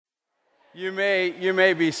You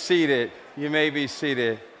may be seated. You may be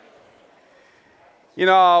seated. You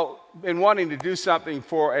know, I've been wanting to do something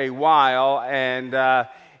for a while, and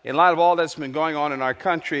in light of all that's been going on in our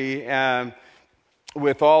country,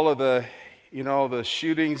 with all of the, the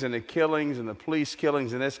shootings and the killings and the police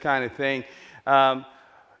killings and this kind of thing,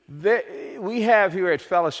 we have here at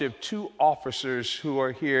Fellowship 2 officers who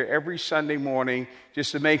are here every Sunday morning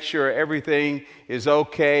just to make sure everything is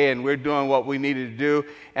okay and we're doing what we needed to do.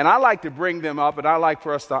 And I like to bring them up, and I like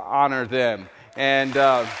for us to honor them. And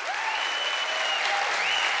yeah.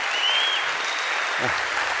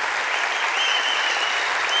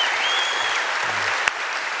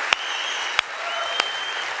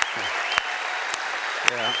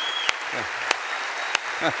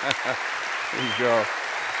 There you go.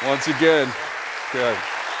 Once again, good.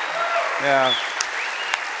 Yeah.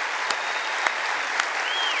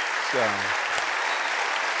 So,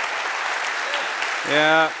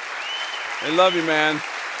 yeah. I love you, man.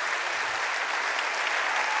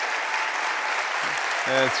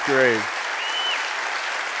 That's great.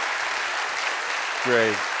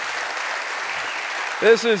 Great.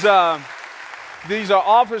 These are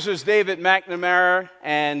officers David McNamara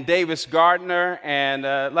and Davis Gardner,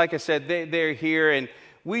 and like I said, they're here, and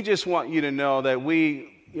we just want you to know that we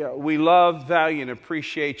love, value, and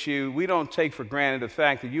appreciate you. We don't take for granted the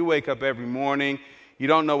fact that you wake up every morning. You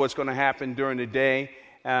don't know what's going to happen during the day,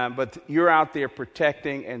 but you're out there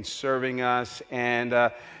protecting and serving us, and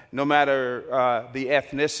no matter the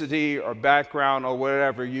ethnicity or background or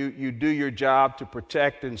whatever, you do your job to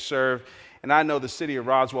protect and serve. And I know the city of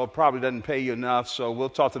Roswell probably doesn't pay you enough, so we'll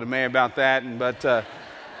talk to the mayor about that. But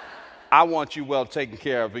I want you well taken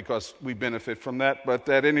care of because we benefit from that. But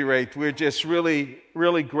at any rate, we're just really,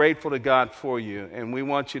 really grateful to God for you, and we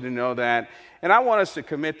want you to know that. And I want us to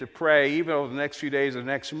commit to pray, even over the next few days of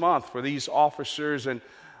next month, for these officers and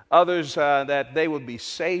others that they would be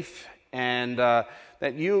safe and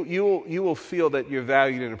that you will feel that you're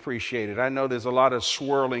valued and appreciated. I know there's a lot of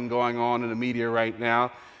swirling going on in the media right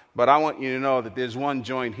now. But I want you to know that there's one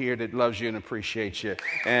joint here that loves you and appreciates you.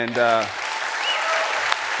 And yeah.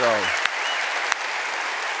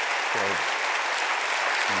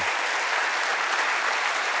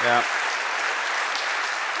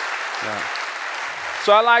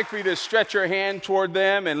 So I'd like for you to stretch your hand toward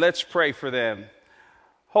them and let's pray for them.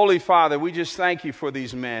 Holy Father, we just thank you for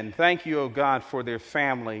these men. Thank you, oh God, for their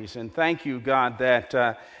families. And thank you, God,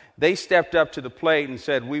 that they stepped up to the plate and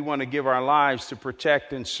said, we want to give our lives to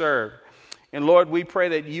protect and serve. And Lord, we pray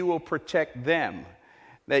that you will protect them,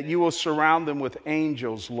 that you will surround them with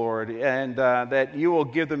angels, Lord, and that you will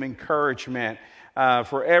give them encouragement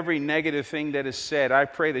for every negative thing that is said. I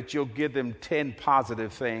pray that you'll give them 10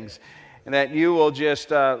 positive things, and that you will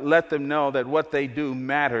just let them know that what they do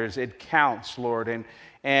matters. It counts, Lord.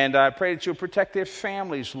 And I pray that you'll protect their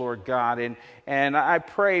families, Lord God. And I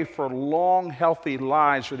pray for long, healthy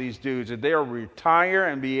lives for these dudes, that they'll retire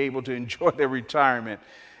and be able to enjoy their retirement.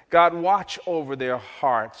 God, watch over their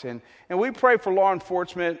hearts. And we pray for law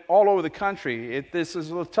enforcement all over the country. This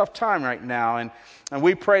is a tough time right now. And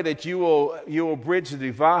we pray that you will bridge the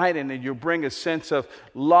divide and that you'll bring a sense of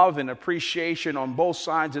love and appreciation on both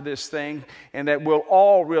sides of this thing. And that we'll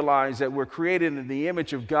all realize that we're created in the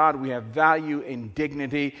image of God. We have value and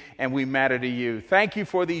dignity and we matter to you. Thank you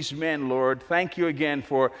for these men, Lord. Thank you again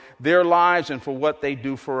for their lives and for what they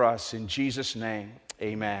do for us. In Jesus' name,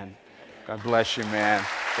 amen. God bless you, man.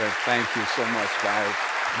 Thank you so much, guys.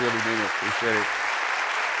 Really do appreciate it.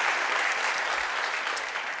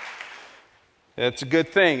 It's a good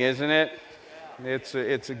thing, isn't it?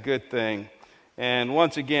 It's a good thing. And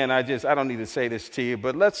once again, I don't need to say this to you,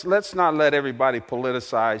 but let's not let everybody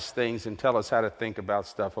politicize things and tell us how to think about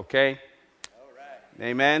stuff, okay? All right.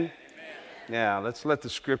 Amen? Amen. Yeah, let's let the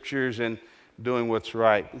scriptures and doing what's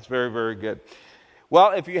right. It's very, very good.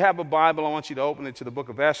 Well, if you have a Bible, I want you to open it to the book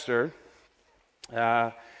of Esther.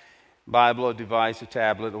 Bible, a device, a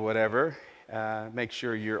tablet, or whatever. Make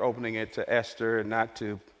sure you're opening it to Esther and not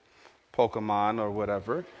to Pokemon or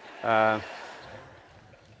whatever. I'm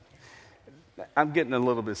getting a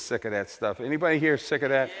little bit sick of that stuff. Anybody here sick of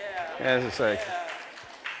that? Yeah. It's like,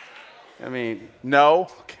 I mean, no?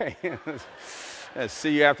 Okay.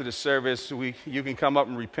 See you after the service. You can come up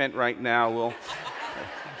and repent right now.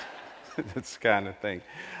 This kind of thing.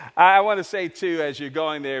 I want to say, too, as you're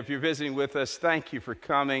going there, if you're visiting with us, thank you for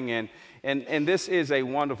coming. And this is a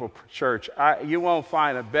wonderful church. You won't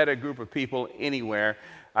find a better group of people anywhere.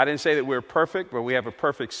 I didn't say that we're perfect, but we have a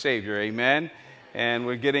perfect Savior. Amen? And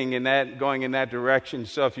we're going in that direction.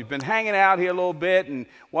 So if you've been hanging out here a little bit and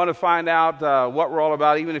want to find out what we're all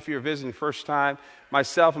about, even if you're visiting the first time,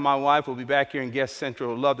 myself and my wife will be back here in Guest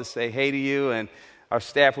Central. We'd love to say hey to you, and our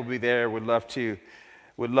staff will be there. Would love to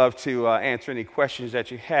answer any questions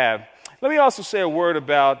that you have. Let me also say a word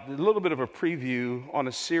about a little bit of a preview on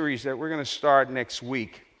a series that we're going to start next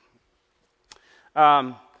week.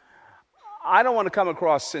 I don't want to come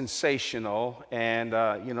across sensational and,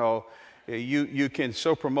 you can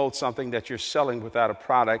so promote something that you're selling without a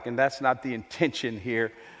product, and that's not the intention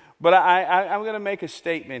here. But I'm going to make a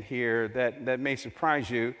statement here that may surprise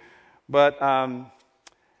you. But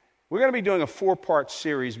we're going to be doing a 4-part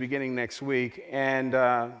series beginning next week, and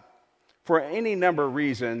for any number of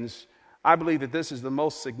reasons, I believe that this is the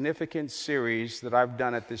most significant series that I've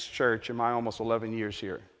done at this church in my almost 11 years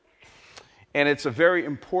here. And it's a very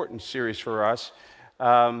important series for us.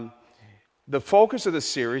 The focus of the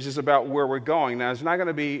series is about where we're going. Now, it's not going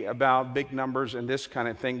to be about big numbers and this kind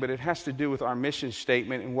of thing, but it has to do with our mission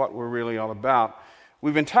statement and what we're really all about.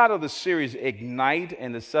 We've entitled the series Ignite,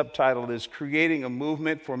 and the subtitle is Creating a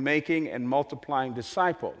Movement for Making and Multiplying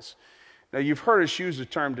Disciples. Now, you've heard us use the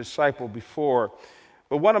term disciple before,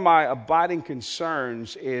 but one of my abiding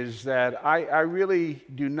concerns is that I really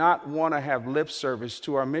do not want to have lip service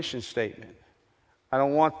to our mission statement. I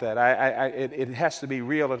don't want that. It has to be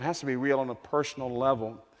real. It has to be real on a personal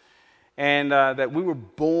level. And that we were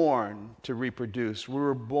born to reproduce. We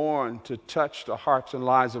were born to touch the hearts and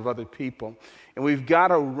lives of other people. And we've got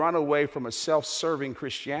to run away from a self-serving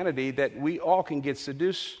Christianity that we all can get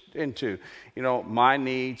seduced into. My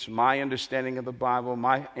needs, my understanding of the Bible,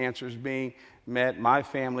 my answers being met, my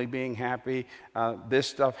family being happy, this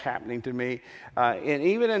stuff happening to me. And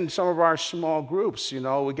even in some of our small groups, we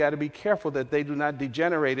got to be careful that they do not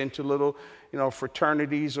degenerate into little,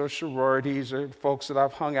 fraternities or sororities or folks that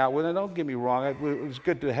I've hung out with. And don't get me wrong, it was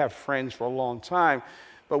good to have friends for a long time,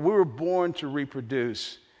 but we were born to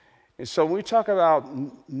reproduce. And so when we talk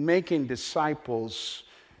about making disciples,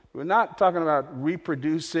 we're not talking about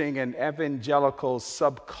reproducing an evangelical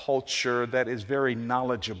subculture that is very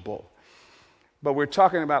knowledgeable. But we're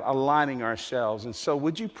talking about aligning ourselves. And so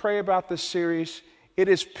would you pray about this series? It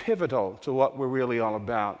is pivotal to what we're really all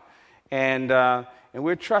about. And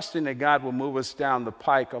we're trusting that God will move us down the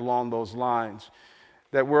pike along those lines.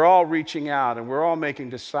 That we're all reaching out and we're all making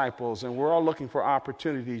disciples and we're all looking for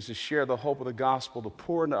opportunities to share the hope of the gospel, to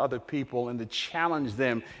pour into other people and to challenge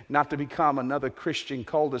them not to become another Christian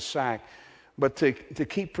cul-de-sac, but to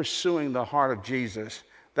keep pursuing the heart of Jesus.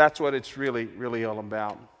 That's what it's really, really all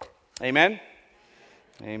about. Amen?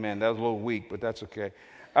 Amen. That was a little weak, but that's okay.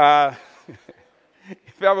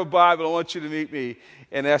 If you have a Bible, I want you to meet me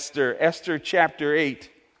in Esther chapter 8.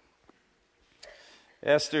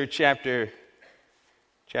 Esther chapter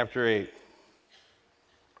 8.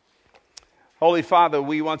 Holy Father,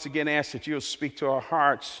 we once again ask that you'll speak to our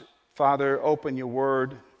hearts. Father, open your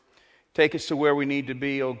word. Take us to where we need to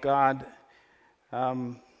be, oh God.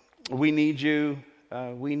 We need you.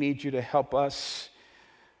 We need you to help us.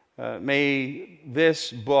 May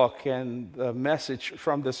this book and the message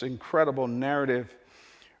from this incredible narrative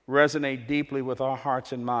resonate deeply with our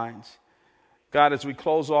hearts and minds. God, as we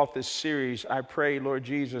close off this series, I pray, Lord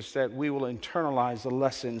Jesus, that we will internalize the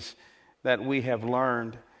lessons that we have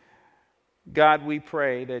learned. God, we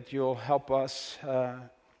pray that you'll help us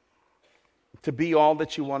to be all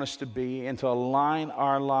that you want us to be and to align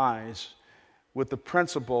our lives with the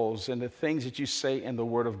principles and the things that you say in the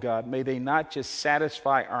Word of God. May they not just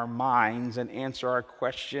satisfy our minds and answer our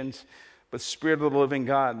questions, but Spirit of the living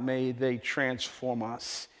God, may they transform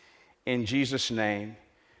us. In Jesus' name,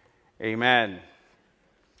 amen.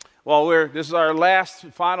 Well, this is our last,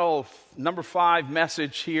 final, number 5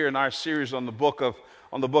 message here in our series on the book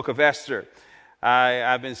of Esther.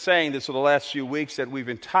 I've been saying this for the last few weeks that we've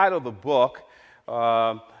entitled the book,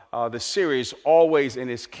 the series, Always in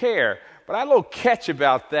His Care. But I had a little catch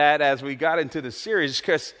about that as we got into the series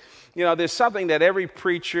because, there's something that every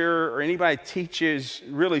preacher or anybody teaches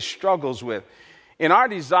really struggles with. In our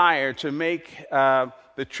desire to make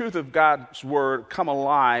the truth of God's Word come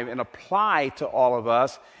alive and apply to all of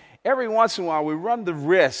us, every once in a while we run the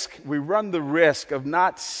risk of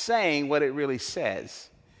not saying what it really says.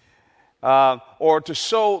 Or to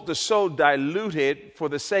so dilute it for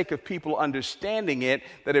the sake of people understanding it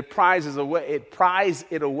that it pries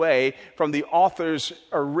it away from the author's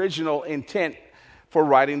original intent for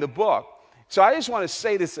writing the book. So I just want to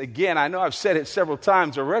say this again. I know I've said it several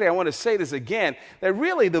times already. I want to say this again, that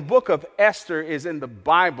really the book of Esther is in the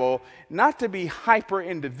Bible, not to be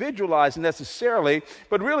hyper-individualized necessarily,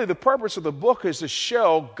 but really the purpose of the book is to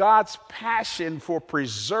show God's passion for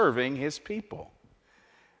preserving his people.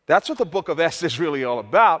 That's what the book of Esther is really all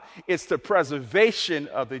about. It's the preservation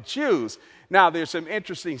of the Jews. Now, there's some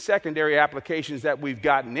interesting secondary applications that we've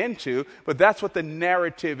gotten into, but that's what the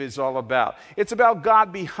narrative is all about. It's about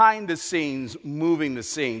God behind the scenes, moving the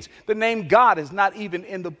scenes. The name God is not even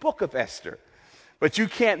in the book of Esther, but you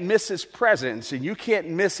can't miss his presence and you can't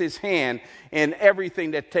miss his hand in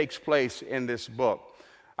everything that takes place in this book.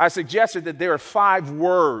 I suggested that there are 5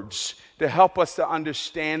 words to help us to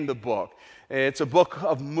understand the book. It's a book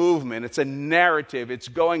of movement. It's a narrative. It's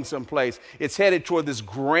going someplace. It's headed toward this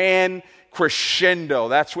grand crescendo.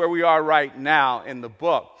 That's where we are right now in the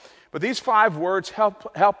book. But these 5 words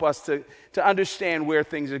help us to understand where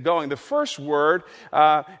things are going. The first word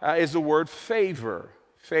is the word favor.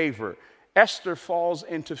 Favor. Esther falls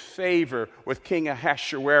into favor with King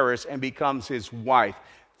Ahasuerus and becomes his wife.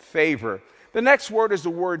 Favor. The next word is the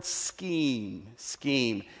word scheme.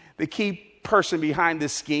 Scheme. The key person behind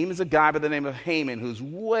this scheme is a guy by the name of Haman, who's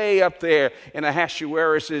way up there in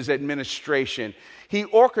Ahasuerus' administration. He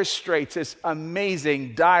orchestrates this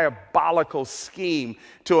amazing, diabolical scheme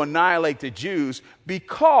to annihilate the Jews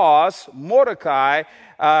because Mordecai,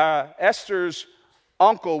 Esther's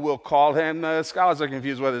uncle, we'll call him. Scholars are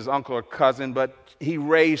confused whether his uncle or cousin, but he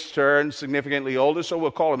raised her and significantly older, so we'll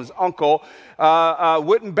call him his uncle,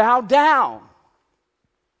 wouldn't bow down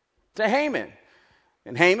to Haman.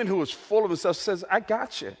 And Haman, who was full of himself, says, I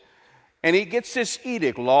got you. And he gets this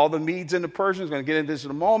edict, law of the Medes and the Persians, going to get into this in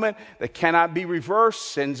a moment, that cannot be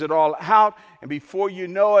reversed, sends it all out. And before you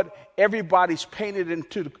know it, everybody's painted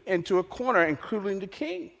into a corner, including the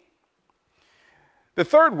king. The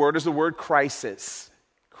third word is the word crisis.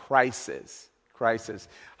 Crisis. Crisis.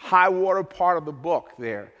 High water part of the book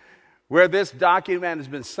there. Where this document has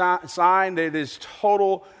been signed, it is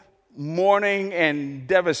total mourning and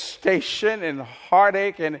devastation and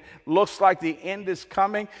heartache, and it looks like the end is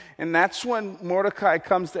coming. And that's when Mordecai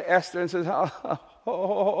comes to Esther and says,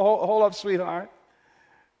 hold up, sweetheart.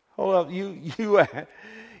 Hold up.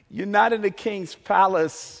 You're not in the king's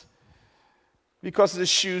palace because of the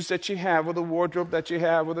shoes that you have or the wardrobe that you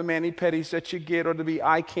have or the mani-pedis that you get or to be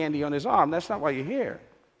eye candy on his arm. That's not why you're here.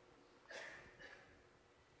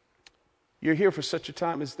 You're here for such a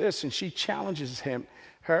time as this. And she challenges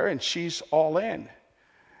her, and she's all in.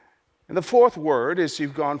 And the fourth word is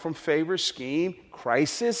you've gone from favor, scheme,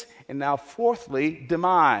 crisis, and now fourthly,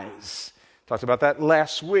 demise. Talked about that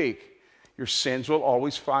last week. Your sins will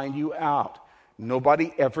always find you out.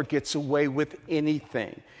 Nobody ever gets away with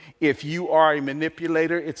anything. If you are a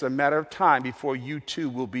manipulator, it's a matter of time before you too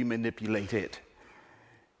will be manipulated.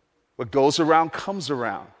 What goes around comes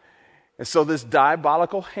around. And so this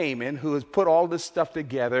diabolical Haman, who has put all this stuff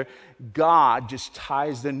together, God just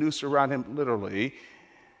ties the noose around him literally,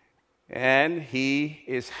 and he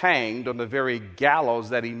is hanged on the very gallows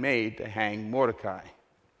that he made to hang Mordecai.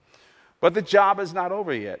 But the job is not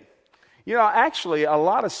over yet. You know, actually, a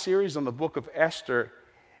lot of series on the book of Esther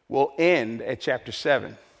will end at chapter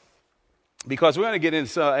 7. Because we're going to get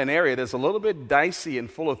into an area that's a little bit dicey and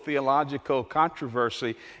full of theological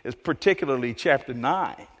controversy, is particularly chapter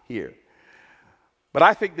 9 here. But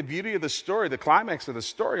I think the beauty of the story, the climax of the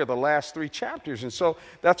story, are the last 3 chapters. And so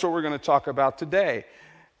that's what we're going to talk about today.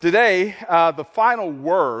 Today, the final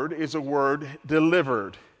word is a word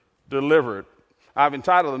delivered. Delivered. I've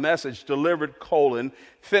entitled the message, Delivered,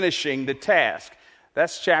 Finishing the Task.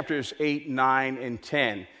 That's chapters 8, 9, and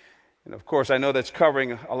 10. And of course, I know that's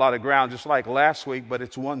covering a lot of ground, just like last week, but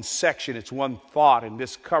it's one section, it's one thought, and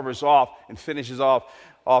this covers off and finishes off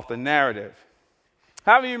the narrative.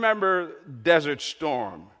 How do you remember Desert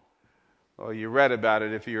Storm? Well, you read about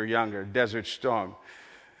it if you were younger, Desert Storm.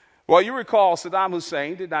 Well, you recall Saddam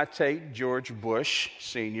Hussein did not take George Bush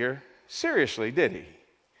Sr. seriously, did he?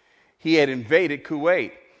 He had invaded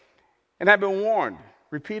Kuwait and had been warned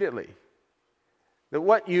repeatedly that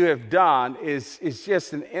what you have done is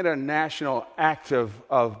just an international act of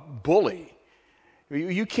bully.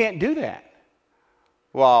 You can't do that.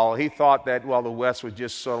 Well, he thought that, the West would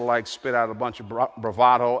just sort of like spit out a bunch of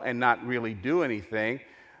bravado and not really do anything.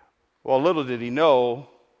 Well, little did he know,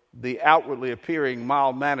 the outwardly appearing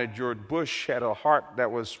mild-mannered George Bush had a heart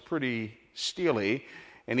that was pretty steely,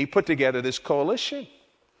 and he put together this coalition.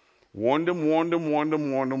 Warned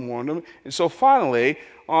him. And so finally,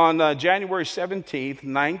 on January 17th,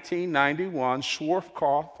 1991,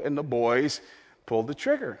 Schwarzkopf and the boys pulled the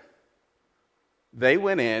trigger. They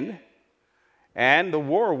went in, and the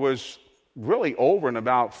war was really over in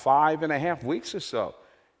about 5.5 weeks or so.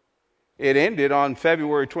 It ended on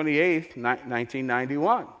February 28th,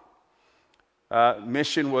 1991.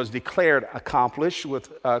 Mission was declared accomplished with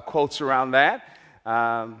quotes around that.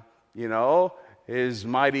 his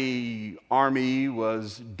mighty army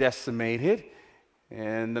was decimated,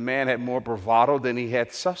 and the man had more bravado than he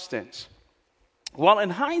had substance. Well, in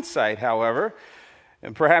hindsight, however,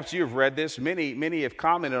 and perhaps you've read this, many have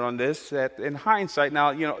commented on this, that in hindsight,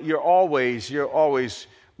 now, you're always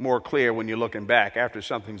more clear when you're looking back after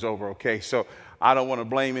something's over, okay? So I don't want to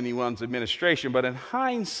blame anyone's administration, but in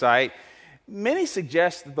hindsight, many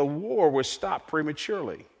suggest that the war was stopped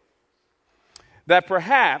prematurely. That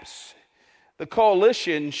perhaps the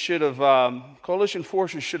coalition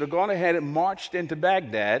forces should have gone ahead and marched into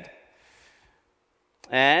Baghdad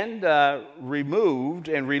and removed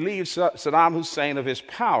and relieved Saddam Hussein of his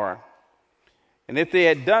power. And if they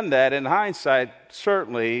had done that, in hindsight,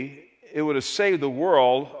 certainly it would have saved the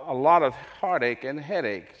world a lot of heartache and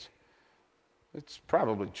headaches. It's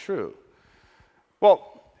probably true.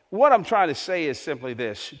 Well, what I'm trying to say is simply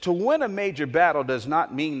this. To win a major battle does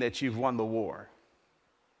not mean that you've won the war.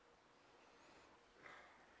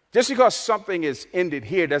 Just because something is ended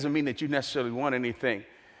here doesn't mean that you necessarily won anything.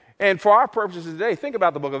 And for our purposes today, think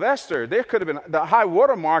about the book of Esther. There could have been the high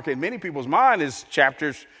water mark in many people's mind is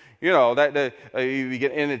chapters, you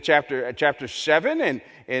get into chapter 7, and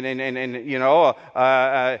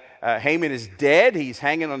Haman is dead. He's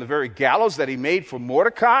hanging on the very gallows that he made for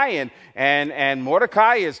Mordecai, and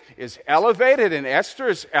Mordecai is elevated, and Esther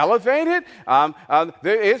is elevated.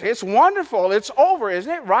 It's wonderful. It's over,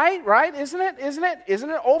 isn't it? Right? Isn't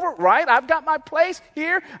it over? Right? I've got my place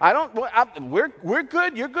here. We're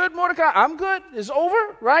good. You're good, Mordecai. I'm good. It's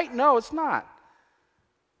over, right? No, it's not.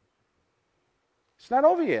 It's not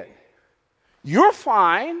over yet. You're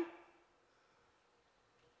fine,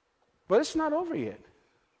 but it's not over yet.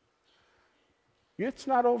 It's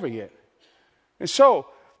not over yet. And so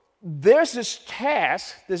there's this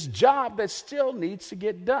task, this job that still needs to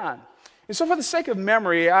get done. And so for the sake of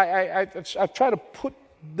memory, I've tried to put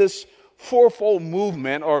this fourfold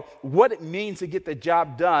movement, or what it means to get the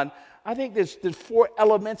job done. I think there's 4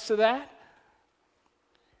 elements to that.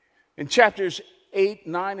 In chapters 8,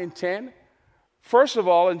 9, and 10, first of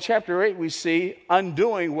all, in chapter 8, we see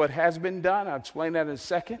undoing what has been done. I'll explain that in a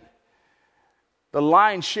second. The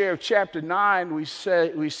lion's share of chapter 9, we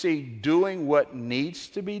see doing what needs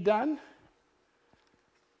to be done.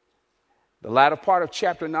 The latter part of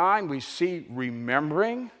chapter 9, we see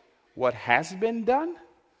remembering what has been done.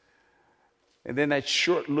 And then that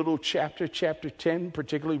short little chapter 10,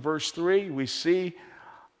 particularly verse 3, we see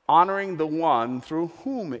honoring the one through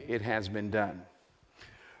whom it has been done.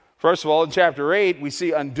 First of all, in chapter 8, we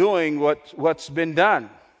see undoing what's been done.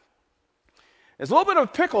 There's a little bit of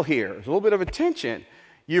a pickle here. There's a little bit of a tension.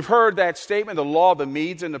 You've heard that statement, the law of the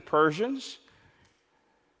Medes and the Persians.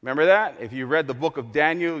 Remember that? If you read the book of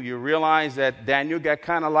Daniel, you realize that Daniel got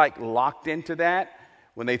kind of like locked into that.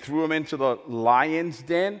 When they threw him into the lion's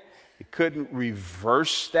den, he couldn't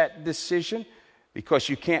reverse that decision. Because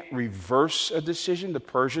you can't reverse a decision. The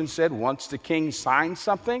Persians said once the king signs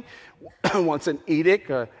something, once an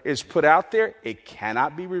edict is put out there, it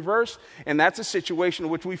cannot be reversed. And that's a situation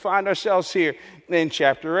in which we find ourselves here in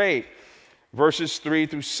chapter 8, verses 3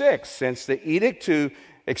 through 6. Since the edict to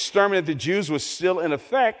exterminate the Jews was still in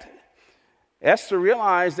effect, Esther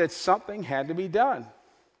realized that something had to be done.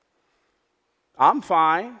 I'm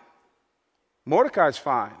fine. Mordecai's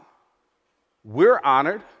fine. We're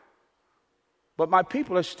honored. But my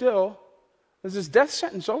people are still, there's this death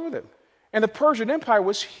sentence over them. And the Persian Empire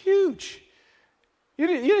was huge. You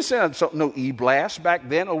didn't send no e-blast back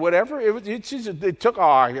then or whatever. It took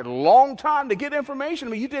a long time to get information.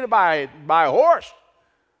 I mean, you did it by a horse.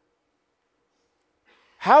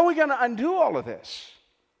 How are we going to undo all of this?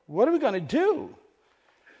 What are we going to do?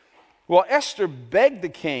 Well, Esther begged the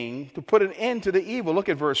king to put an end to the evil. Look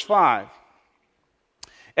at verse 5.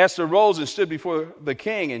 Esther rose and stood before the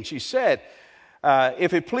king, and she said,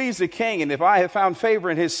 if it please the king, and if I have found favor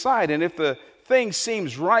in his sight, and if the thing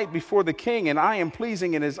seems right before the king, and I am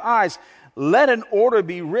pleasing in his eyes, let an order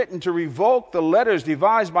be written to revoke the letters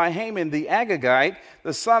devised by Haman the Agagite,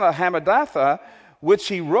 the son of Hammedatha, which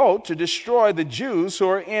he wrote to destroy the Jews who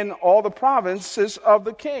are in all the provinces of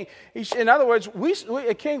the king. In other words, we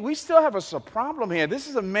still have a problem here. This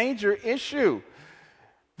is a major issue.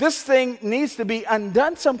 This thing needs to be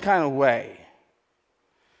undone some kind of way.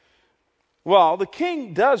 Well, the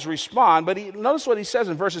king does respond, but notice what he says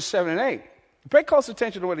in verses 7 and 8. Pay close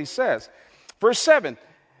attention to what he says. Verse 7,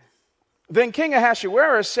 then King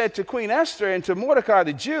Ahasuerus said to Queen Esther and to Mordecai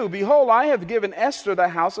the Jew, behold, I have given Esther the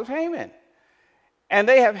house of Haman, and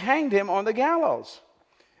they have hanged him on the gallows,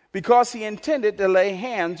 because he intended to lay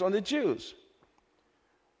hands on the Jews.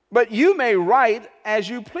 But you may write as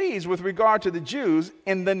you please with regard to the Jews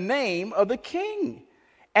in the name of the king,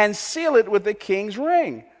 and seal it with the king's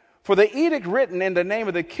ring. For the edict written in the name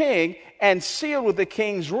of the king and sealed with the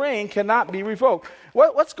king's ring cannot be revoked.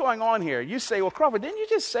 What's going on here? You say, well, Crawford, didn't you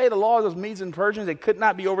just say the laws of Medes and Persians, it could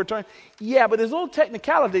not be overturned? Yeah, but there's a little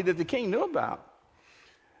technicality that the king knew about.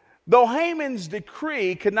 Though Haman's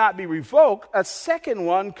decree could not be revoked, a second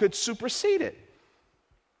one could supersede it.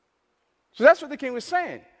 So that's what the king was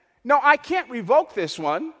saying. No, I can't revoke this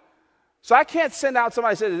one. So I can't send out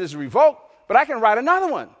somebody who says this is revoked, but I can write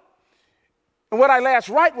another one. And what I last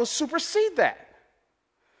write will supersede that.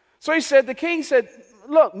 So the king said,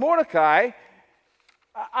 look, Mordecai,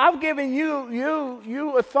 I've given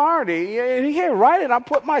you authority. And here, write it. I'll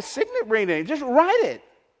put my signet ring in it. Just write it.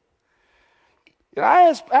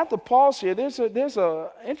 I have to pause here. There's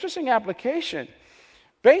a interesting application.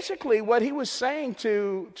 Basically, what he was saying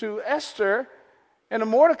to Esther and to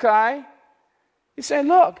Mordecai, he's saying,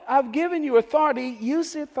 look, I've given you authority.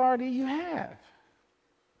 Use the authority you have.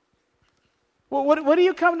 Well, what do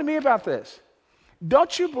you come to me about this?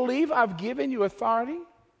 Don't you believe I've given you authority?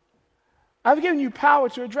 I've given you power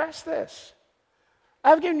to address this.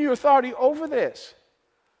 I've given you authority over this.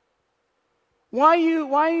 Why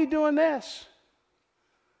are you doing this?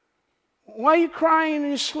 Why are you crying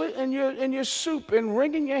in your soup and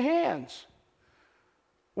wringing your hands?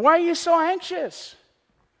 Why are you so anxious?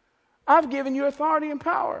 I've given you authority and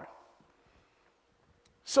power.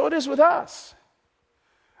 So it is with us.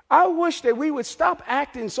 I wish that we would stop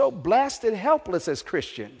acting so blasted helpless as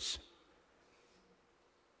Christians.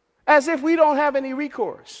 As if we don't have any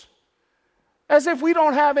recourse. As if we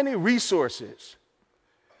don't have any resources.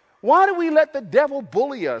 Why do we let the devil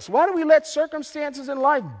bully us? Why do we let circumstances in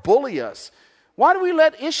life bully us? Why do we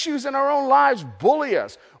let issues in our own lives bully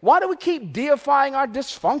us? Why do we keep deifying our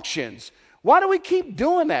dysfunctions? Why do we keep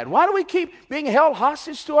doing that? Why do we keep being held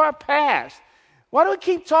hostage to our past? Why do we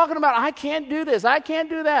keep talking about, I can't do this, I can't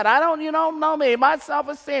do that, I don't, know me, my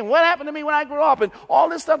self-esteem, what happened to me when I grew up, and all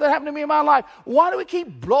this stuff that happened to me in my life? Why do we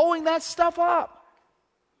keep blowing that stuff up?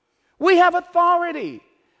 We have authority.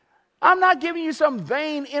 I'm not giving you some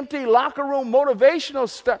vain, empty, locker room motivational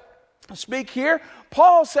stuff. Speak here.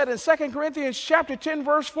 Paul said in 2 Corinthians chapter 10,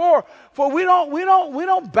 verse 4, for we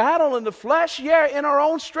don't battle in the flesh. Yeah, in our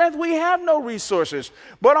own strength we have no resources.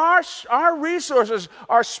 But our resources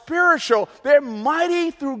are spiritual. They're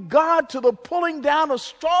mighty through God to the pulling down of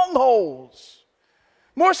strongholds.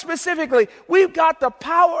 More specifically, we've got the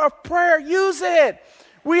power of prayer. Use it.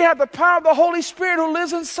 We have the power of the Holy Spirit who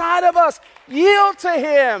lives inside of us. Yield to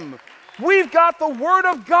Him. We've got the Word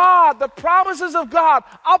of God, the promises of God.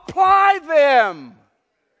 Apply them.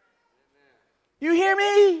 You hear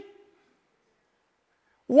me?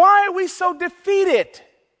 Why are we so defeated?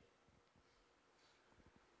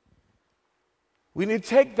 We need to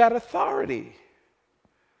take that authority.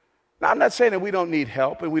 Now, I'm not saying that we don't need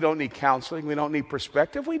help and we don't need counseling, we don't need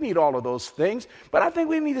perspective. We need all of those things. But I think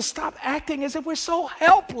we need to stop acting as if we're so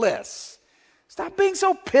helpless. Stop being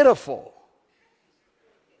so pitiful.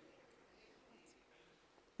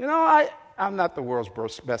 I'm not the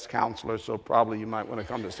world's best counselor, so probably you might want to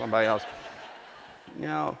come to somebody else.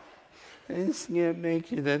 I just can't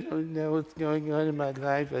make you that don't know what's going on in my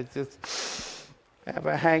life. I just have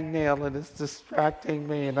a hangnail and it's distracting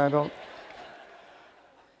me and I don't...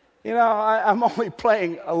 I'm only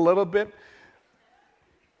playing a little bit.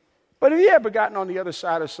 But have you ever gotten on the other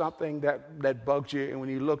side of something that bugged you and when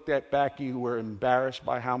you looked back, you were embarrassed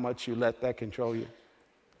by how much you let that control you?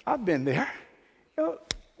 I've been there.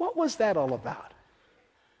 What was that all about?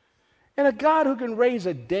 And a God who can raise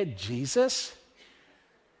a dead Jesus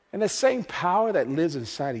and the same power that lives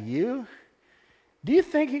inside of you, do you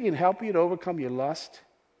think He can help you to overcome your lust?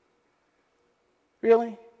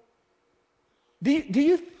 Really? Do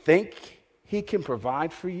you think He can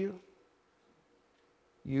provide for you?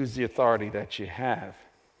 Use the authority that you have.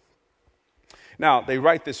 Now, they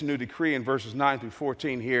write this new decree in verses 9 through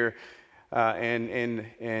 14 here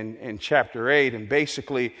in chapter 8, and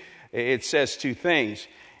basically it says two things.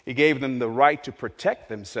 He gave them the right to protect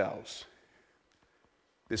themselves.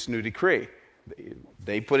 This new decree.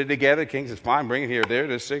 They put it together. The king says, fine, bring it here. There,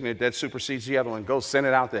 the signet that supersedes the other one. Go send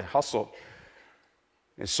it out there. Hustle.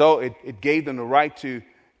 And so it gave them the right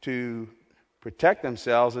to protect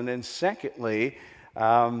themselves. And then secondly,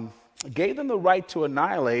 gave them the right to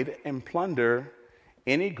annihilate and plunder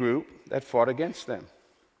any group that fought against them.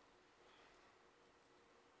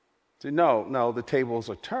 So no, the tables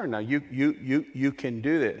are turned. Now you can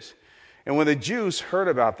do this. And when the Jews heard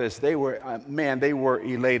about this, they were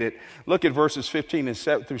elated. Look at verses 15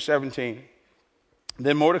 through 17.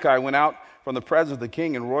 Then Mordecai went out from the presence of the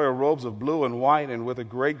king in royal robes of blue and white and with a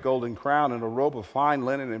great golden crown and a robe of fine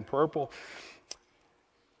linen and purple.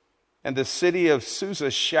 And the city of Susa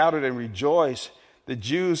shouted and rejoiced. The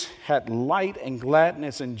Jews had light and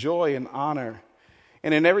gladness and joy and honor.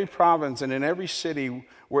 And in every province and in every city,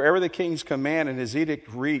 wherever the king's command and his edict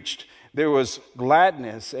reached, there was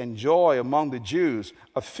gladness and joy among the Jews,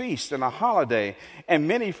 a feast and a holiday. And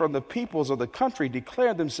many from the peoples of the country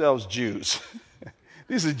declared themselves Jews.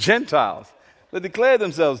 These are Gentiles. They declared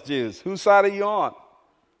themselves Jews. Whose side are you on?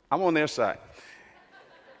 I'm on their side.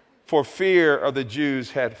 For fear of the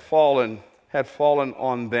Jews had fallen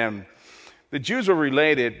on them. The Jews were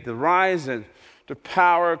related. The rise to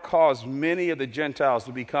power caused many of the Gentiles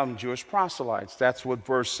to become Jewish proselytes. That's what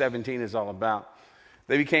verse 17 is all about.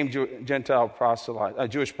 They became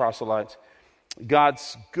Jewish proselytes.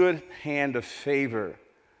 God's good hand of favor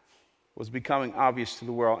was becoming obvious to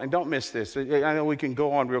the world. And don't miss this. I know we can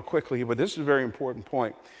go on real quickly here, but this is a very important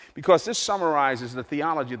point because this summarizes the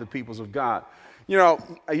theology of the peoples of God. You know,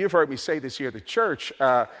 you've heard me say this here at the church.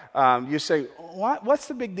 You say, what's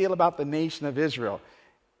the big deal about the nation of Israel?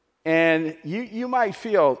 And you might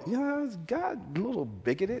feel, is God a little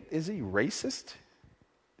bigoted? Is he racist?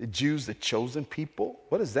 The Jews, the chosen people?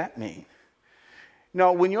 What does that mean?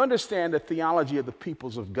 Now, when you understand the theology of the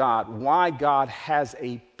peoples of God, why God has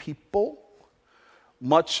a people,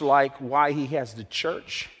 much like why he has the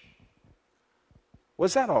church,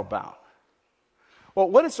 what's that all about? Well,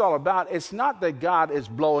 what it's all about, it's not that God is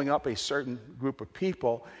blowing up a certain group of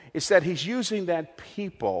people. It's that he's using that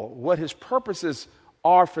people. What his purposes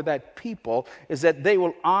are for that people is that they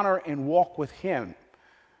will honor and walk with him.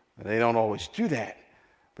 They don't always do that,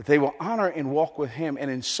 but they will honor and walk with him. And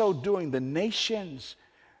in so doing, the nations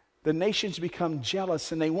become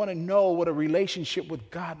jealous and they want to know what a relationship with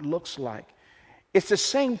God looks like. It's the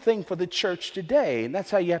same thing for the church today, and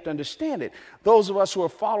that's how you have to understand it. Those of us who are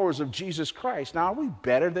followers of Jesus Christ, now are we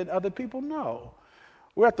better than other people? No.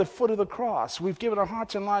 We're at the foot of the cross. We've given our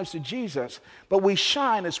hearts and lives to Jesus, but we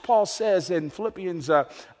shine, as Paul says in Philippians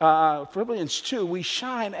 2, we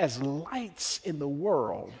shine as lights in the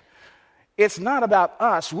world. It's not about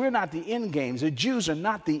us. We're not the end game. The Jews are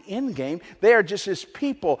not the end game. They are just his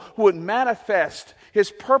people who would manifest his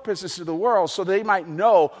purposes to the world so they might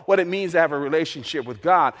know what it means to have a relationship with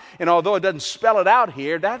God. And although it doesn't spell it out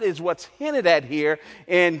here, that is what's hinted at here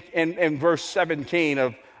in verse 17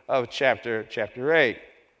 of chapter 8.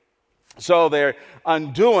 So they're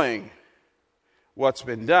undoing what's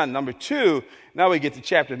been done. Number 2, now we get to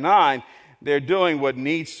chapter 9. They're doing what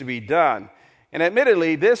needs to be done. And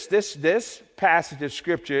admittedly, this passage of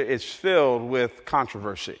Scripture is filled with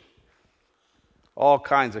controversy. All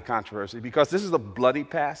kinds of controversy, because this is a bloody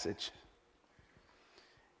passage.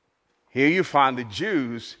 Here you find the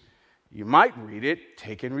Jews, you might read it,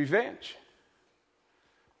 taking revenge.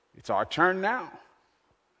 It's our turn now.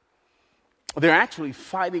 They're actually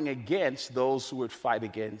fighting against those who would fight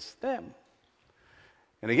against them.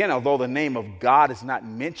 And again, although the name of God is not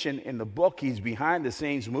mentioned in the book, he's behind the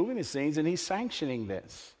scenes, moving the scenes, and he's sanctioning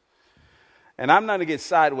this. And I'm not going to get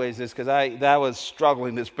sideways this because I was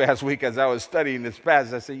struggling this past week as I was studying this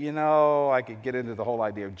passage. I said, I could get into the whole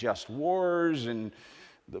idea of just wars and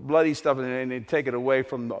the bloody stuff and take it away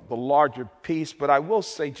from the larger piece. But I will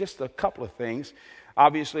say just a couple of things.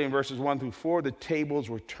 Obviously, in verses 1 through 4, the tables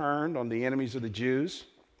were turned on the enemies of the Jews.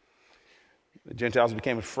 The Gentiles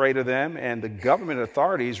became afraid of them, and the government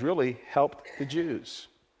authorities really helped the Jews.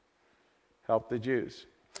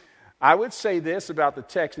 I would say this about the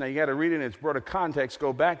text. Now, you got to read it in its broader context.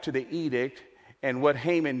 Go back to the edict and what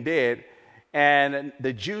Haman did. And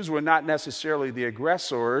the Jews were not necessarily the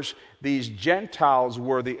aggressors. These Gentiles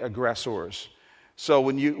were the aggressors. So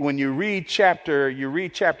when you read chapter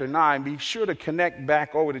 9, be sure to connect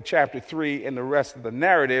back over to chapter 3 and the rest of the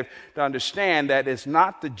narrative to understand that it's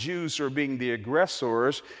not the Jews who are being the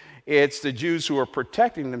aggressors. It's the Jews who are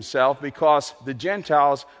protecting themselves because the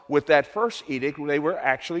Gentiles, with that first edict, they were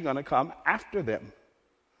actually going to come after them.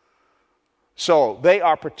 So they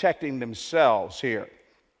are protecting themselves here.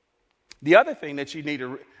 The other thing that you need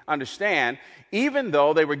to understand, even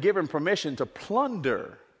though they were given permission to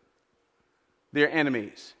plunder their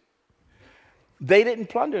enemies, they didn't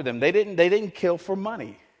plunder them. They didn't kill for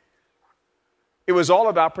money. It was all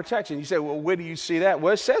about protection. You say, well, where do you see that?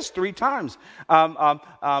 Well, it says 3 times.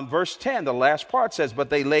 Verse 10, the last part says, but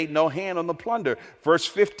they laid no hand on the plunder. Verse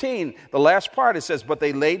 15, the last part, it says, but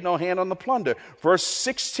they laid no hand on the plunder. Verse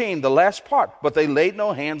 16, the last part, but they laid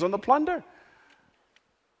no hands on the plunder.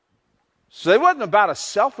 So it wasn't about a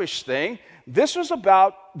selfish thing. This was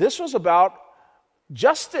about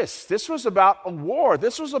justice. This was about a war.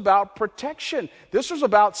 This was about protection. This was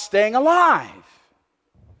about staying alive.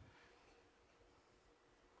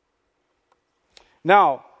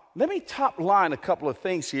 Now, let me top line a couple of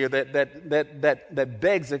things here that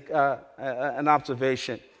begs an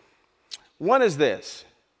observation. One is this.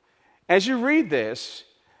 As you read this,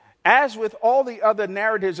 as with all the other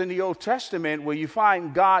narratives in the Old Testament where you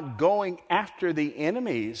find God going after the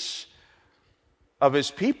enemies of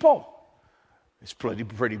his people, it's pretty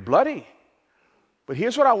bloody. But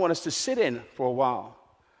here's what I want us to sit in for a while.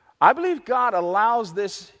 I believe God allows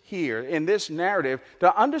this here in this narrative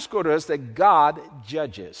to underscore to us that God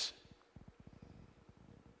judges.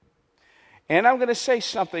 And I'm going to say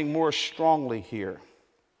something more strongly here.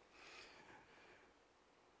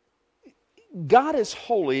 God is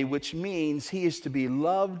holy, which means he is to be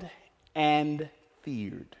loved and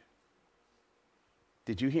feared.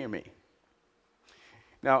 Did you hear me?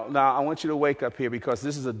 Now, I want you to wake up here because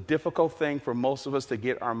this is a difficult thing for most of us to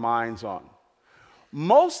get our minds on.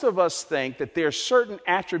 Most of us think that there are certain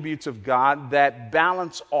attributes of God that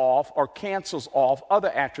balance off or cancels off other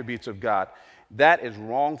attributes of God. That is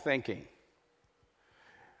wrong thinking.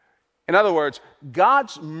 In other words,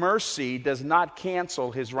 God's mercy does not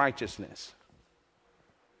cancel his righteousness.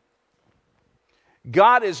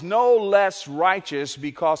 God is no less righteous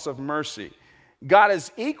because of mercy. God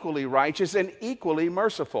is equally righteous and equally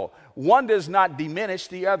merciful. One does not diminish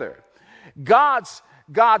the other. God's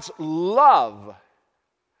love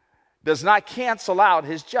does not cancel out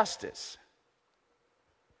his justice.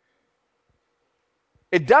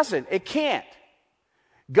 It doesn't. It can't.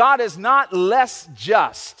 God is not less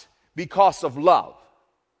just because of love.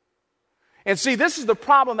 And see, this is the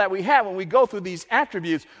problem that we have when we go through these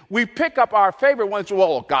attributes. We pick up our favorite ones.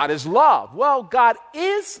 Well, God is love. Well, God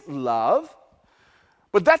is love,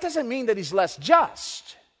 but that doesn't mean that he's less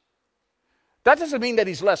just. That doesn't mean that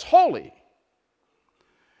he's less holy.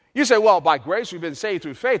 You say, well, by grace we've been saved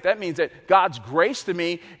through faith. That means that God's grace to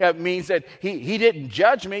me means that he didn't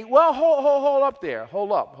judge me. Well, hold up there.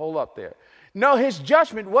 Hold up there. No, his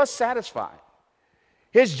judgment was satisfied.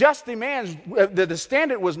 His just demands, the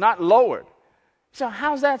standard was not lowered. So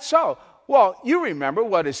how's that so? Well, you remember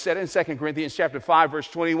what is said in 2 Corinthians chapter 5, verse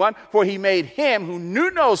 21, for he made him who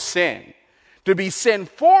knew no sin to be sin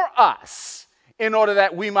for us in order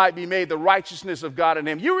that we might be made the righteousness of God in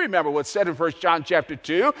him. You remember what's said in 1 John chapter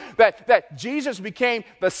 2, that Jesus became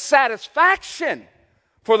the satisfaction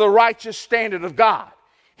for the righteous standard of God.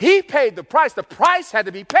 He paid the price. The price had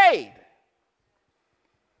to be paid.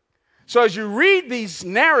 So as you read these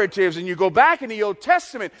narratives and you go back in the Old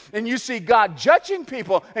Testament and you see God judging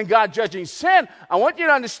people and God judging sin, I want you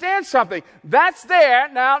to understand something. That's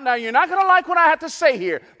there. Now you're not going to like what I have to say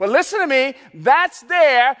here, but listen to me. That's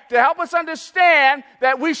there to help us understand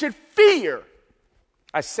that we should fear.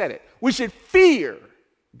 I said it. We should fear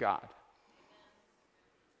God.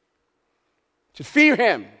 Should fear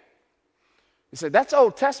him. He said, that's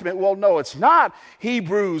Old Testament. Well, no, it's not.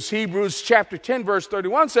 Hebrews chapter 10, verse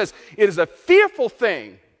 31 says, it is a fearful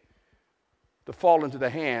thing to fall into the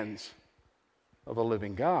hands of a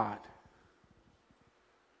living God.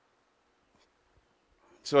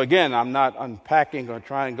 So again, I'm not unpacking or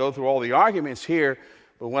trying to go through all the arguments here,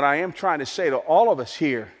 but what I am trying to say to all of us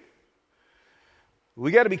here,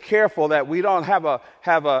 we got to be careful that we don't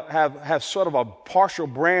have sort of a partial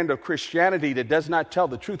brand of Christianity that does not tell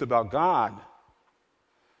the truth about God.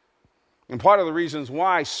 And part of the reasons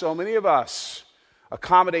why so many of us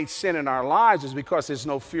accommodate sin in our lives is because there's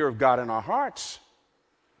no fear of God in our hearts.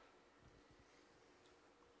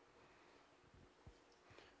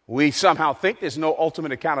 We somehow think there's no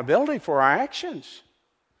ultimate accountability for our actions.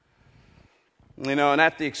 You know, and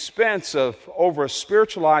at the expense of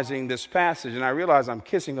over-spiritualizing this passage, and I realize I'm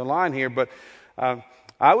kissing the line here, but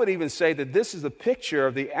I would even say that this is a picture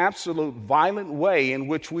of the absolute violent way in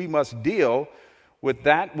which we must deal with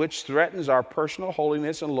that which threatens our personal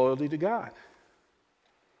holiness and loyalty to God.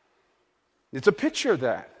 It's a picture of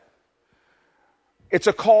that. It's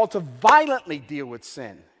a call to violently deal with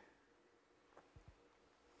sin.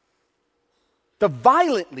 To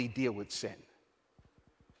violently deal with sin.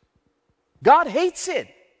 God hates it.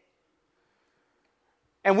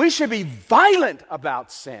 And we should be violent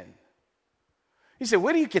about sin. He said,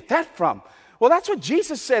 where do you get that from? Well, that's what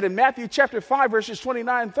Jesus said in Matthew chapter 5, verses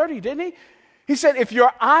 29 and 30, didn't he? He said, if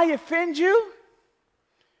your eye offends you,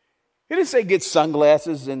 he didn't say get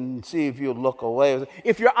sunglasses and see if you'll look away.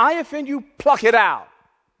 If your eye offend you, pluck it out.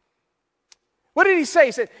 What did he say?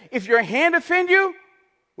 He said, if your hand offend you,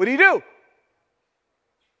 what do you do?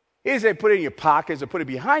 He didn't say put it in your pockets or put it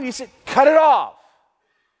behind you. He said, cut it off.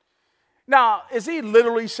 Now, is he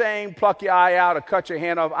literally saying pluck your eye out or cut your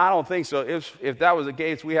hand off? I don't think so. If that was the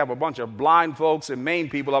case, we have a bunch of blind folks and Maine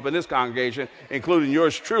people up in this congregation, including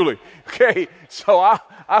yours truly. Okay, so I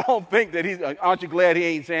don't think that he's, aren't you glad he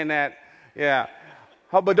ain't saying that? Yeah.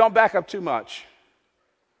 But don't back up too much.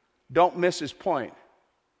 Don't miss his point.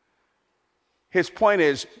 His point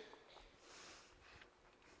is,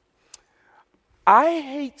 I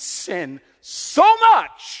hate sin so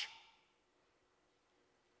much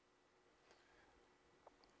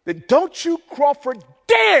that don't you, Crawford,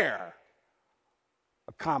 dare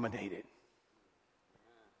accommodate it.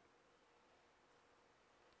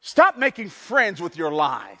 Stop making friends with your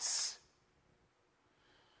lies.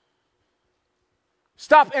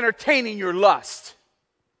 Stop entertaining your lust.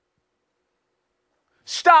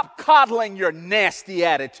 Stop coddling your nasty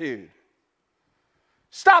attitude.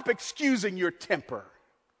 Stop excusing your temper.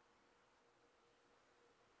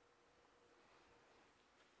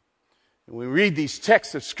 We read these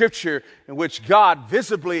texts of Scripture in which God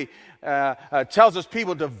visibly tells us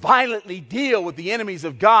people to violently deal with the enemies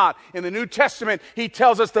of God. In the New Testament, He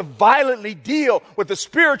tells us to violently deal with the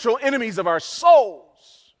spiritual enemies of our souls.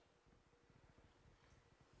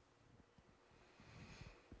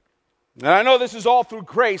 And I know this is all through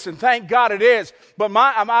grace, and thank God it is. But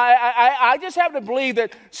I just have to believe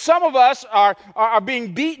that some of us are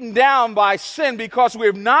being beaten down by sin because we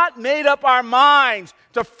have not made up our minds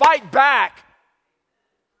to fight back.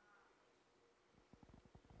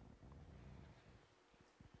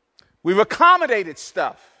 We've accommodated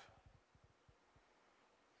stuff.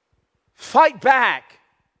 Fight back.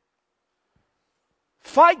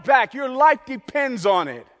 Fight back. Your life depends on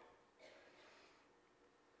it.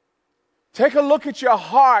 Take a look at your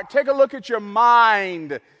heart. Take a look at your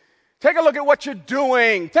mind. Take a look at what you're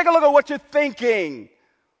doing. Take a look at what you're thinking.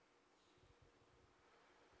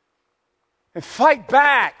 And fight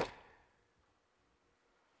back.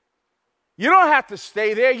 You don't have to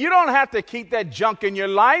stay there. You don't have to keep that junk in your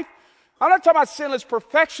life. I'm not talking about sinless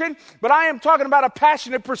perfection, but I am talking about a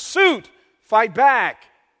passionate pursuit. Fight back.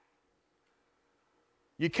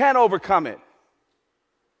 You can't overcome it.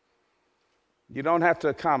 You don't have to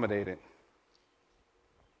accommodate it.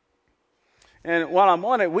 And while I'm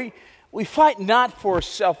on it, we fight not for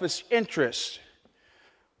selfish interest,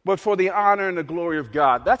 but for the honor and the glory of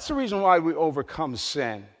God. That's the reason why we overcome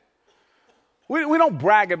sin. We don't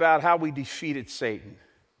brag about how we defeated Satan.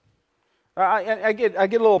 I get a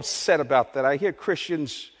little upset about that. I hear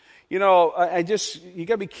Christians, you got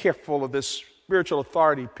to be careful of this spiritual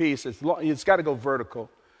authority piece. It's got to go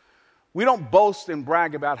vertical. We don't boast and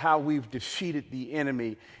brag about how we've defeated the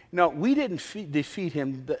enemy. No, we didn't defeat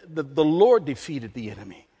him. The Lord defeated the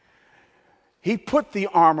enemy. He put the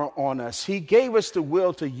armor on us. He gave us the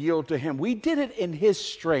will to yield to him. We did it in his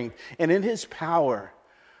strength and in his power.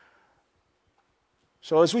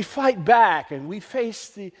 So as we fight back and we face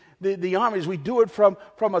the armies, we do it from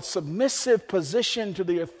a submissive position to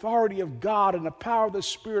the authority of God and the power of the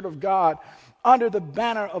Spirit of God under the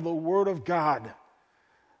banner of the Word of God.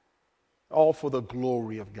 All for the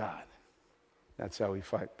glory of God. That's how we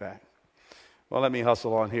fight back. Well, let me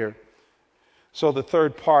hustle on here. So the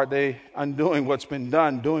third part, they undoing what's been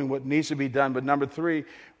done, doing what needs to be done. But number 3,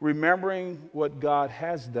 remembering what God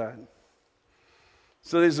has done.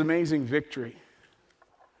 So there's amazing victory.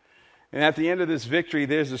 And at the end of this victory,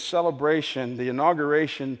 there's a celebration, the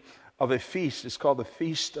inauguration of a feast. It's called the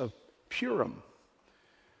Feast of Purim.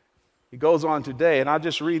 It goes on today, and I'll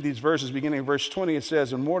just read these verses beginning in verse 20. It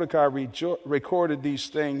says, And Mordecai recorded these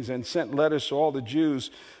things and sent letters to all the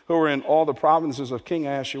Jews who were in all the provinces of King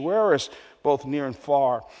Ahasuerus, both near and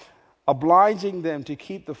far, obliging them to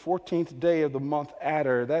keep the 14th day of the month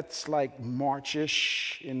Adar. That's like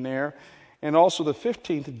March-ish in there. And also the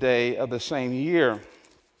 15th day of the same year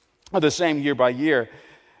by year,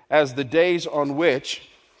 as the days on which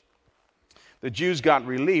the Jews got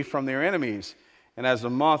relief from their enemies, and as the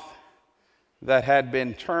month that had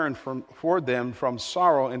been turned for them from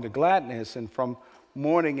sorrow into gladness and from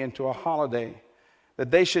mourning into a holiday,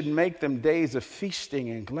 that they should make them days of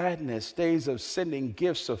feasting and gladness, days of sending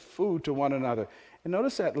gifts of food to one another. And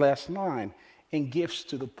notice that last line, and gifts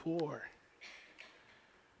to the poor.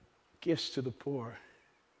 Gifts to the poor.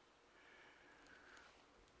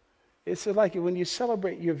 It's like when you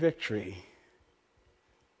celebrate your victory,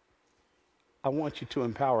 I want you to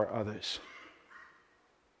empower others.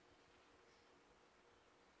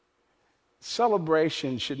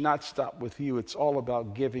 Celebration should not stop with you. It's all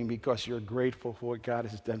about giving because you're grateful for what God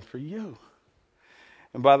has done for you.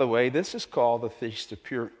 And by the way, this is called the Feast of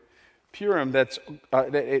Purim. That's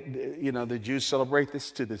the Jews celebrate this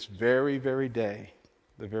to this very, very day.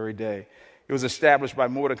 The very day. It was established by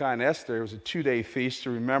Mordecai and Esther. It was a 2-day feast to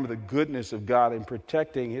remember the goodness of God in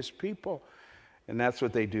protecting his people. And that's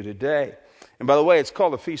what they do today. And by the way, it's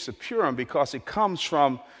called the Feast of Purim because it comes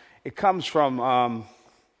from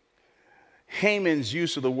Haman's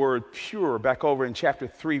use of the word pure back over in chapter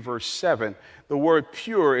 3, verse 7. The word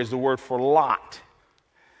pure is the word for lot.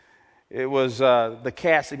 It was the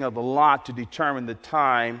casting of the lot to determine the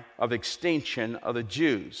time of extinction of the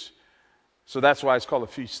Jews. So that's why it's called the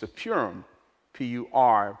Feast of Purim,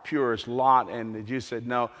 P-U-R, pure is lot. And the Jews said,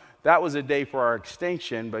 no, that was a day for our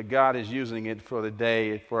extinction, but God is using it for the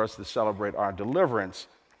day for us to celebrate our deliverance.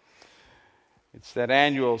 It's that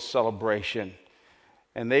annual celebration.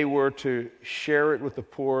 And they were to share it with the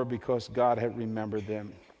poor because God had remembered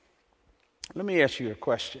them. Let me ask you a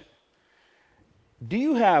question. Do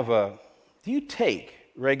you take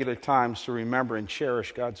regular times to remember and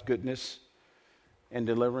cherish God's goodness and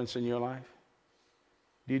deliverance in your life?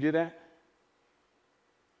 Do you do that?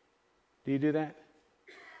 Do you do that?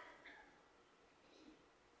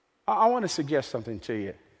 I want to suggest something to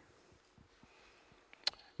you.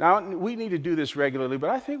 Now, we need to do this regularly,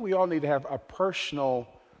 but I think we all need to have a personal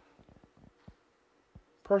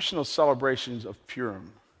celebrations of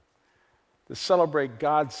Purim to celebrate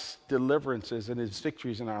God's deliverances and his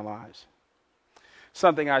victories in our lives.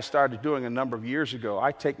 Something I started doing a number of years ago.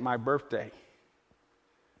 I take my birthday.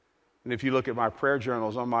 And if you look at my prayer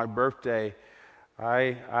journals on my birthday,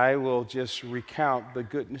 I will just recount the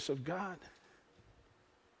goodness of God,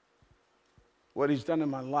 what he's done in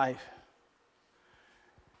my life.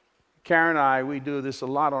 Karen and I, we do this a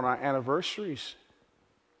lot on our anniversaries.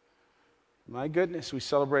 My goodness, we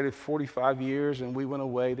celebrated 45 years and we went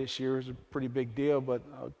away. This year was a pretty big deal, but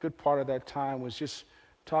a good part of that time was just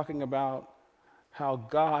talking about how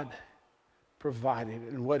God provided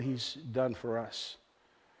and what he's done for us.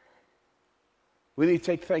 We need to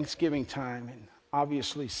take Thanksgiving time and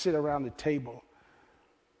obviously sit around the table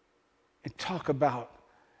and talk about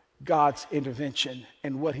God's intervention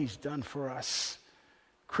and what he's done for us.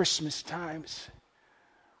 Christmas times.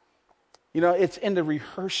 You know, it's in the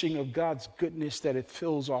rehearsing of God's goodness that it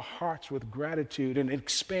fills our hearts with gratitude and it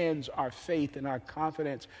expands our faith and our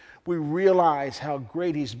confidence. We realize how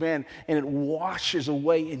great he's been and it washes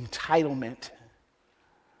away entitlement.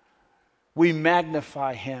 We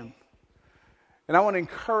magnify him. And I want to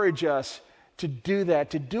encourage us to do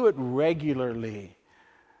that, to do it regularly,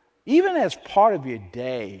 even as part of your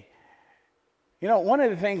day. You know, one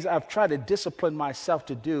of the things I've tried to discipline myself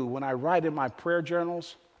to do when I write in my prayer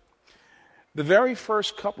journals, the very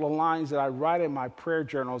first couple of lines that I write in my prayer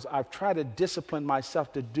journals, I've tried to discipline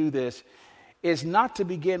myself to do this, is not to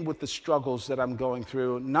begin with the struggles that I'm going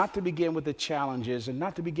through, not to begin with the challenges, and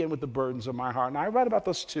not to begin with the burdens of my heart. And I write about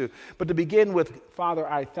those too, but to begin with, Father,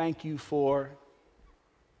 I thank you for...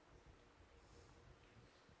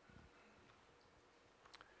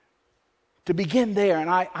 To begin there, and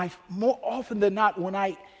I more often than not, when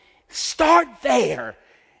I start there,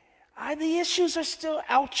 the issues are still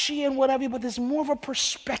ouchy and whatever, but there's more of a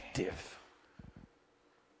perspective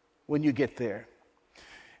when you get there.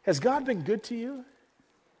 Has God been good to you?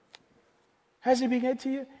 Has he been good to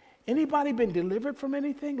you? Anybody been delivered from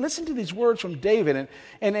anything? Listen to these words from David.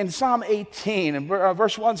 And in Psalm 18, and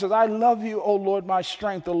verse 1 says, I love you, O Lord, my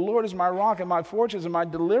strength. The Lord is my rock and my fortress and my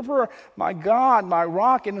deliverer, my God, my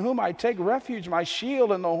rock in whom I take refuge, my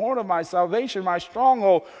shield and the horn of my salvation, my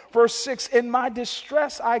stronghold. Verse 6, in my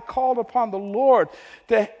distress I called upon the Lord.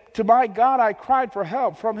 To my God I cried for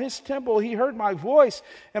help. From his temple he heard my voice,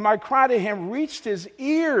 and my cry to him reached his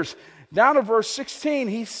ears. Down to verse 16,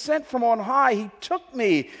 he sent from on high, he took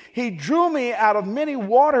me, he drew me out of many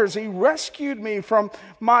waters, he rescued me from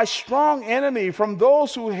my strong enemy, from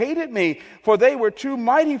those who hated me, for they were too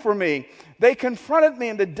mighty for me. They confronted me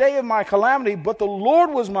in the day of my calamity, but the Lord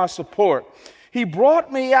was my support. He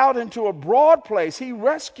brought me out into a broad place. He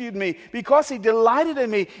rescued me because he delighted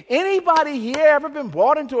in me. Anybody here ever been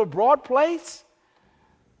brought into a broad place?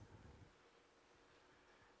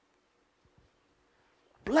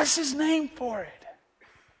 Bless his name for it.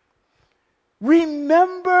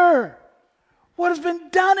 Remember what has been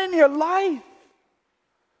done in your life.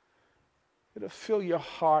 It'll fill your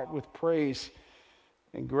heart with praise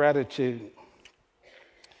and gratitude.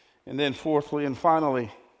 And then fourthly and finally,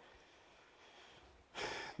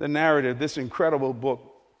 the narrative, this incredible book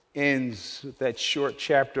ends with that short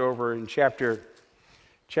chapter over in chapter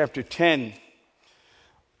 10,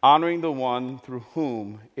 honoring the one through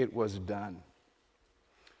whom it was done.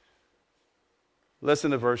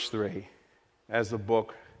 Listen to verse 3 as the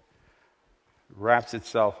book wraps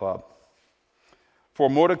itself up. For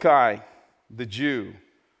Mordecai, the Jew,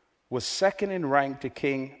 was second in rank to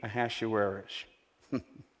King Ahasuerus.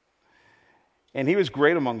 And he was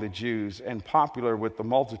great among the Jews and popular with the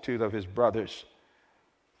multitude of his brothers,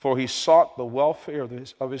 for he sought the welfare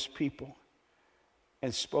of his people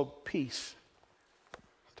and spoke peace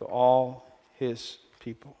to all his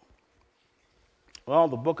people. Well,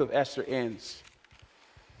 the book of Esther ends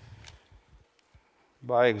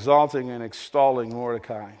by exalting and extolling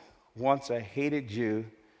Mordecai, once a hated Jew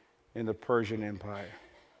in the Persian Empire.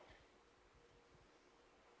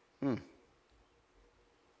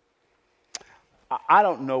 I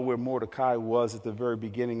don't know where Mordecai was at the very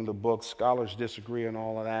beginning of the book. Scholars disagree on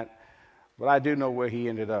all of that. But I do know where he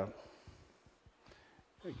ended up.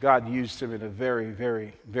 God used him in a very,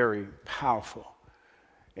 very, very powerful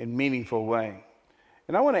and meaningful way.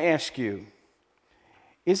 And I want to ask you,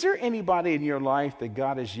 is there anybody in your life that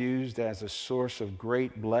God has used as a source of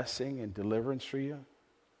great blessing and deliverance for you?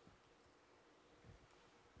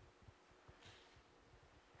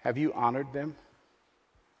 Have you honored them?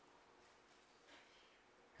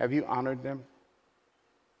 Have you honored them?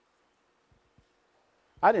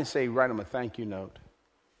 I didn't say write them a thank you note.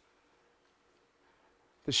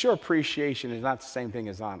 To show appreciation is not the same thing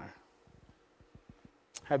as honor.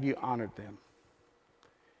 Have you honored them?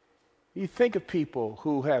 You think of people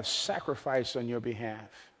who have sacrificed on your behalf,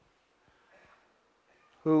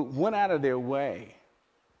 who went out of their way,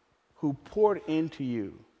 who poured into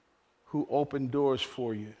you, who opened doors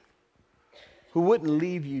for you, who wouldn't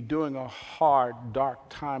leave you during a hard, dark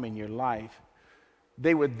time in your life.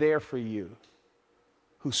 They were there for you,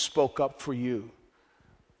 who spoke up for you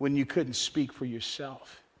when you couldn't speak for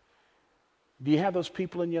yourself. Do you have those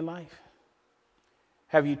people in your life?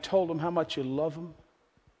 Have you told them how much you love them?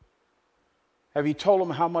 Have you told them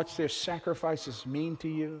how much their sacrifices mean to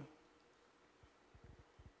you?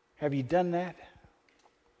 Have you done that?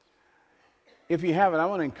 If you haven't, I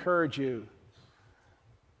want to encourage you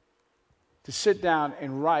to sit down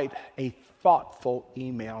and write a thoughtful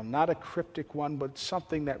email, not a cryptic one, but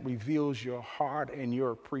something that reveals your heart and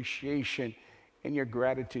your appreciation and your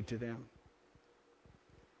gratitude to them.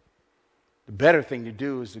 The better thing to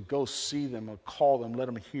do is to go see them or call them, let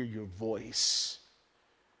them hear your voice.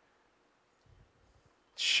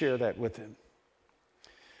 Share that with them.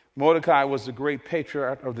 Mordecai was the great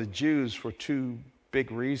patriarch of the Jews for two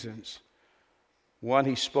big reasons. One,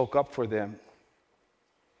 he spoke up for them.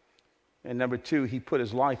 And number two, he put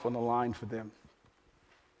his life on the line for them.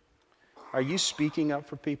 Are you speaking up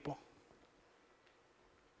for people?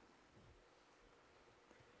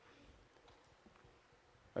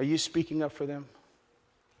 Are you speaking up for them?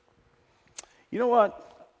 You know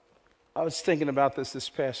what? I was thinking about this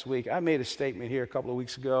past week. I made a statement here a couple of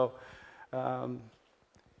weeks ago.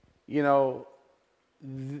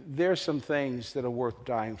 There's some things that are worth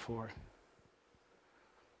dying for.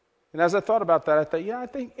 And as I thought about that, I thought, I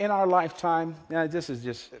think in our lifetime, this is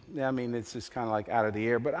just, it's just kind of like out of the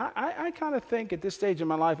air, but I kind of think at this stage in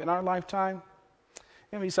my life, in our lifetime,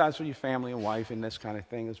 and besides for your family and wife and this kind of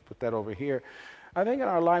thing, let's put that over here. I think in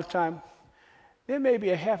our lifetime, there may be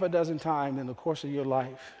a half a dozen times in the course of your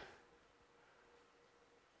life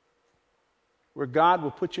where God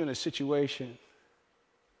will put you in a situation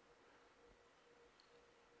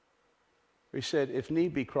where he said, if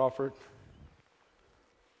need be, Crawford,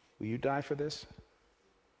 will you die for this?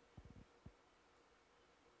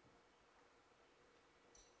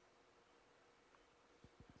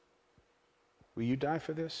 Will you die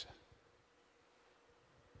for this?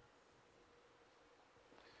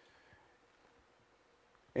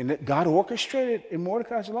 And that God orchestrated in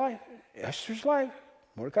Mordecai's life, Esther's life.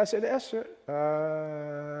 Mordecai said to Esther,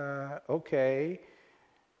 okay,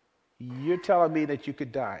 you're telling me that you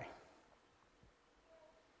could die.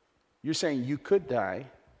 You're saying you could die,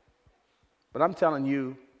 but I'm telling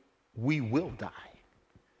you, we will die.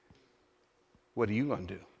 What are you going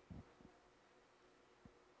to do?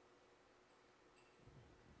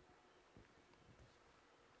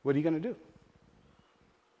 What are you going to do?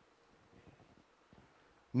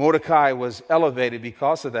 Mordecai was elevated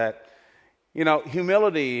because of that.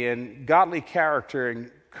 Humility and godly character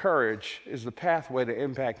and courage is the pathway to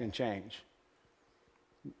impact and change.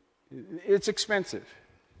 It's expensive.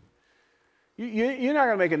 You're not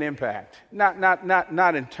going to make an impact,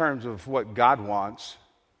 not in terms of what God wants,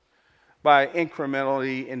 by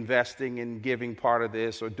incrementally investing and giving part of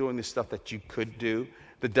this or doing the stuff that you could do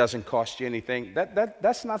that doesn't cost you anything.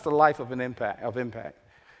 That's not the life of impact.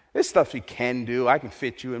 There's stuff you can do. I can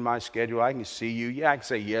fit you in my schedule. I can see you. Yeah, I can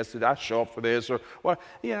say yes to that. I'll show up for this. Or,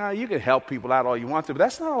 you can help people out all you want to, but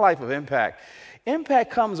that's not a life of impact.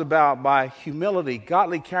 Impact comes about by humility,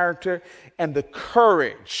 godly character, and the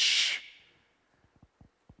courage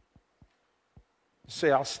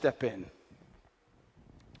say, I'll step in.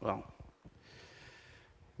 Well,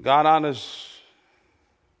 God honors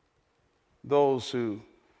those who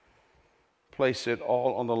place it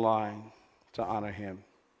all on the line to honor him.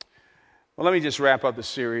 Well, let me just wrap up the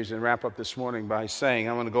series and wrap up this morning by saying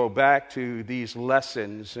I'm going to go back to these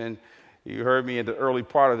lessons. And you heard me in the early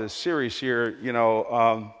part of this series here,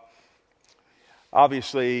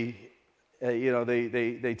 obviously,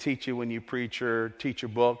 they teach you when you preach or teach a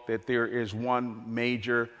book that there is one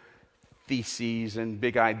major theses and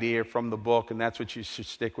big idea from the book, and that's what you should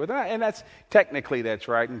stick with. And that's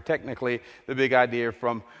right. And technically, the big idea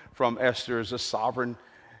from Esther is a sovereign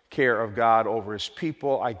care of God over his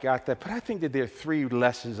people. I got that. But I think that there are three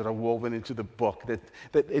lessons that are woven into the book, that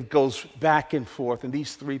it goes back and forth, and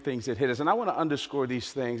these three things that hit us. And I want to underscore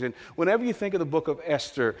these things. And whenever you think of the book of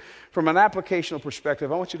Esther, from an applicational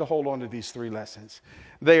perspective, I want you to hold on to these three lessons.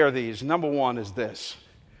 They are these. Number one is this: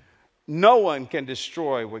 no one can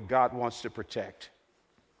destroy what God wants to protect.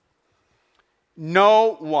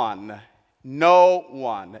 No one,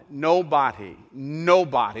 nobody,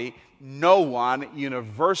 no one,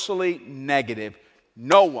 universally negative,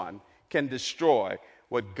 no one can destroy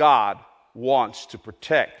what God wants to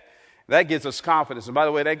protect. That gives us confidence. And by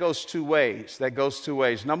the way, that goes two ways.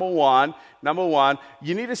 Number one,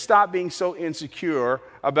 you need to stop being so insecure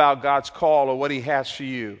about God's call or what he has for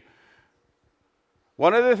you.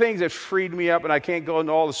 One of the things that freed me up, and I can't go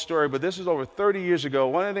into all the story, but this is over 30 years ago,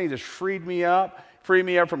 one of the things that freed me up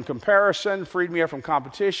from comparison, freed me up from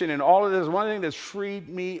competition, and all of this, one thing that freed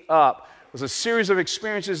me up was a series of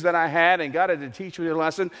experiences that I had, and God had to teach me a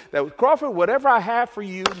lesson that, Crawford, whatever I have for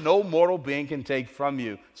you, no mortal being can take from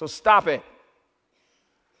you. So stop it.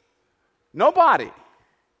 Nobody.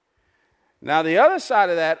 Now, the other side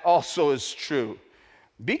of that also is true.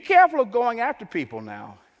 Be careful of going after people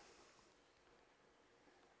now.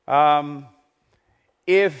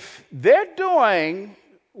 If they're doing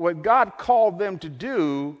what God called them to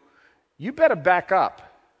do, you better back up.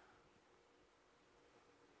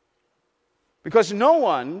 Because no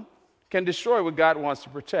one can destroy what God wants to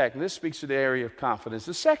protect. And this speaks to the area of confidence.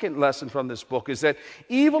 The second lesson from this book is that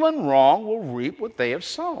evil and wrong will reap what they have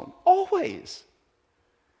sown. Always.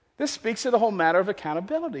 This speaks to the whole matter of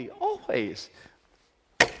accountability. Always.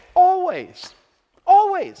 Always.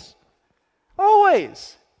 Always.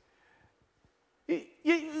 Always.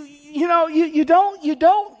 You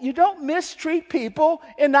don't mistreat people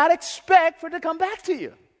and not expect for it to come back to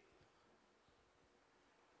you.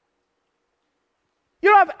 You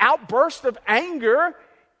don't have outbursts of anger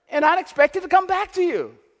and not expect it to come back to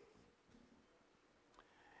you.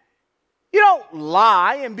 You don't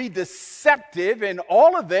lie and be deceptive in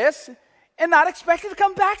all of this and not expect it to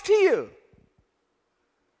come back to you.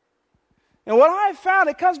 And what I've found,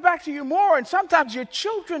 it comes back to you more, and sometimes your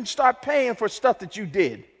children start paying for stuff that you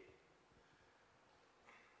did.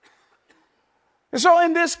 And so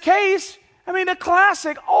in this case, the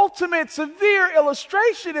classic, ultimate, severe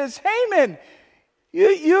illustration is Haman.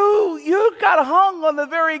 You got hung on the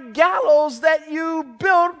very gallows that you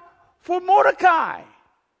built for Mordecai.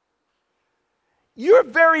 You're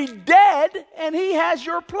very dead, and he has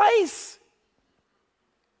your place.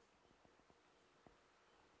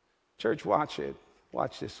 Church, watch it.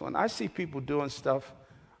 Watch this one. I see people doing stuff.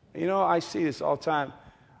 I see this all the time.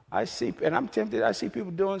 And I'm tempted. I see people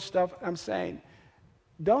doing stuff. I'm saying,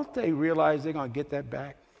 don't they realize they're going to get that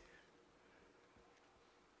back?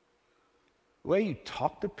 The way you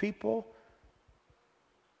talk to people,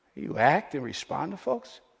 you act and respond to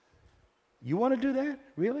folks. You want to do that?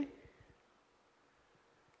 Really?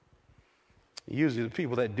 Usually the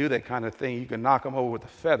people that do that kind of thing, you can knock them over with a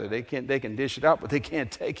feather. They can dish it out, but they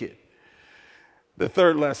can't take it. The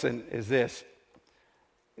third lesson is this: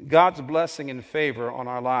 God's blessing and favor on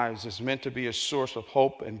our lives is meant to be a source of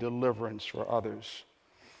hope and deliverance for others.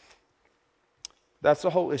 That's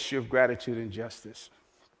the whole issue of gratitude and justice.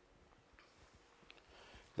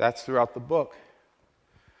 That's throughout the book.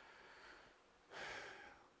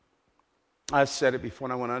 I've said it before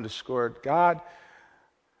and I want to underscore it.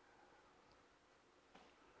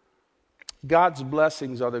 God's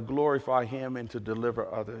blessings are to glorify him and to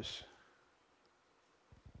deliver others.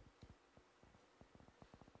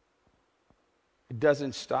 It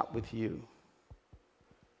doesn't stop with you.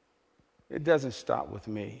 It doesn't stop with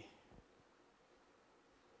me.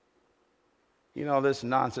 This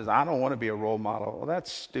nonsense, I don't want to be a role model. Well,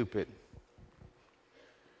 that's stupid.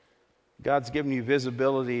 God's given you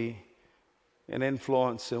visibility and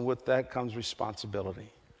influence, and with that comes responsibility.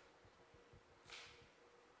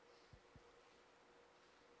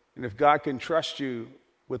 And if God can trust you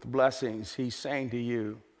with blessings, he's saying to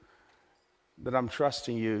you that I'm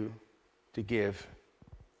trusting you to give.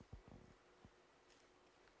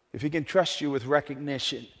 if he can trust you with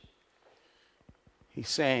recognition, he's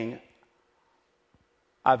saying,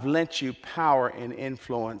 I've lent you power and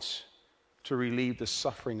influence to relieve the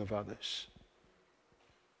suffering of others.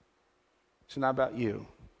 It's not about you.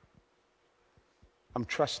 I'm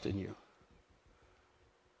trusting you.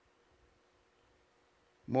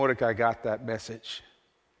 Mordecai got that message.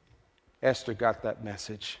 Esther got that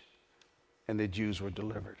message. And the Jews were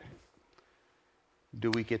delivered.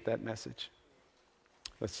 Do we get that message?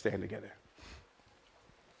 Let's stand together.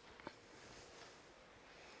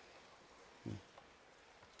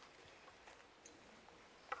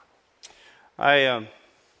 I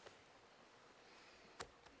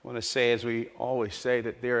want to say, as we always say,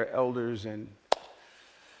 that there are elders and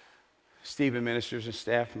Stephen ministers and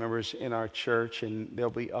staff members in our church, and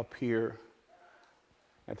they'll be up here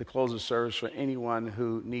at the close of service for anyone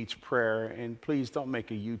who needs prayer. And please don't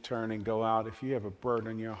make a U-turn and go out. If you have a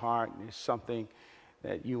burden in your heart and there's something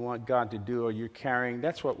that you want God to do or you're carrying,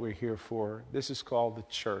 that's what we're here for. This is called the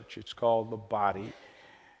church. It's called the body.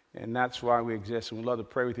 And that's why we exist, and we'd love to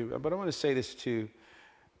pray with you. But I want to say this to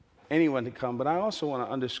anyone to come, but I also want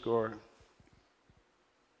to underscore.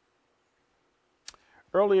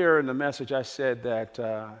 Earlier in the message, I said that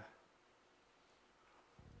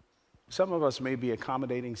some of us may be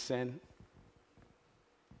accommodating sin.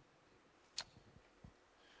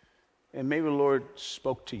 And maybe the Lord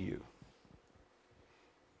spoke to you.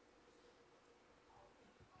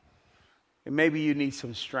 And maybe you need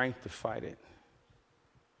some strength to fight it.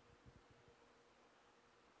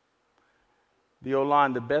 The old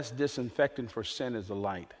line, the best disinfectant for sin is the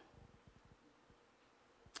light.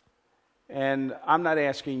 And I'm not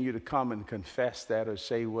asking you to come and confess that or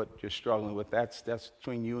say what you're struggling with. That's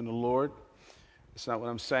between you and the Lord. That's not what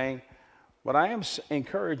I'm saying. But I am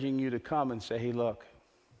encouraging you to come and say, hey, look,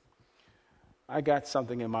 I got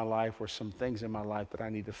something in my life or some things in my life that I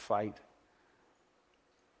need to fight.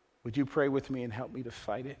 Would you pray with me and help me to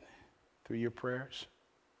fight it through your prayers?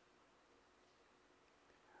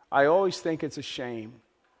 I always think it's a shame,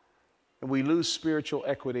 and we lose spiritual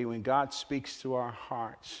equity when God speaks to our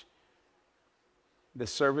hearts. The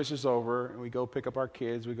service is over, and we go pick up our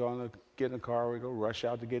kids, we go get in the car, we go rush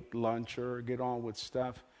out to get lunch or get on with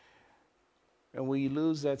stuff, and we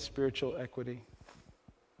lose that spiritual equity.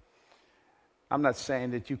 I'm not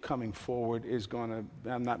saying that you coming forward is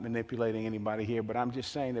I'm not manipulating anybody here, but I'm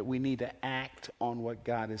just saying that we need to act on what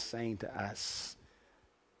God is saying to us.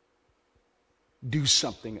 Do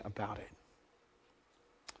something about it.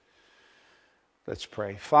 Let's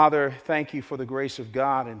pray. Father, thank you for the grace of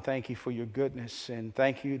God, and thank you for your goodness, and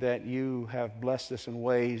thank you that you have blessed us in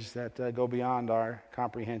ways that go beyond our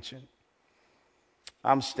comprehension.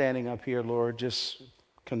 I'm standing up here, Lord, just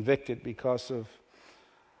convicted because of,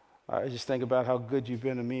 I just think about how good you've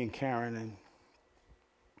been to me and Karen,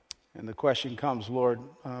 and the question comes, Lord,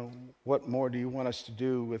 what more do you want us to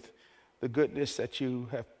do with the goodness that you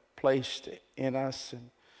have placed in us?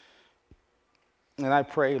 And I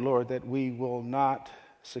pray, Lord, that we will not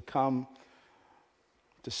succumb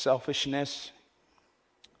to selfishness,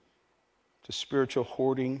 to spiritual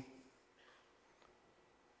hoarding,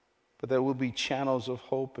 but that we'll be channels of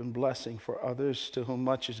hope and blessing for others, to whom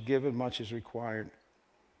much is given, much is required.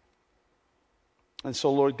 And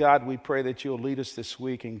so, Lord God, we pray that you'll lead us this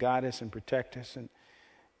week and guide us and protect us and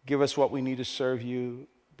give us what we need to serve you.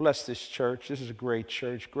 Bless this church. This is a great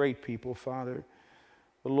church, great people, Father.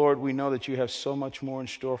 But Lord, we know that you have so much more in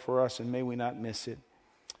store for us, and may we not miss it.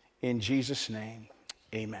 In Jesus' name,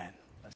 amen.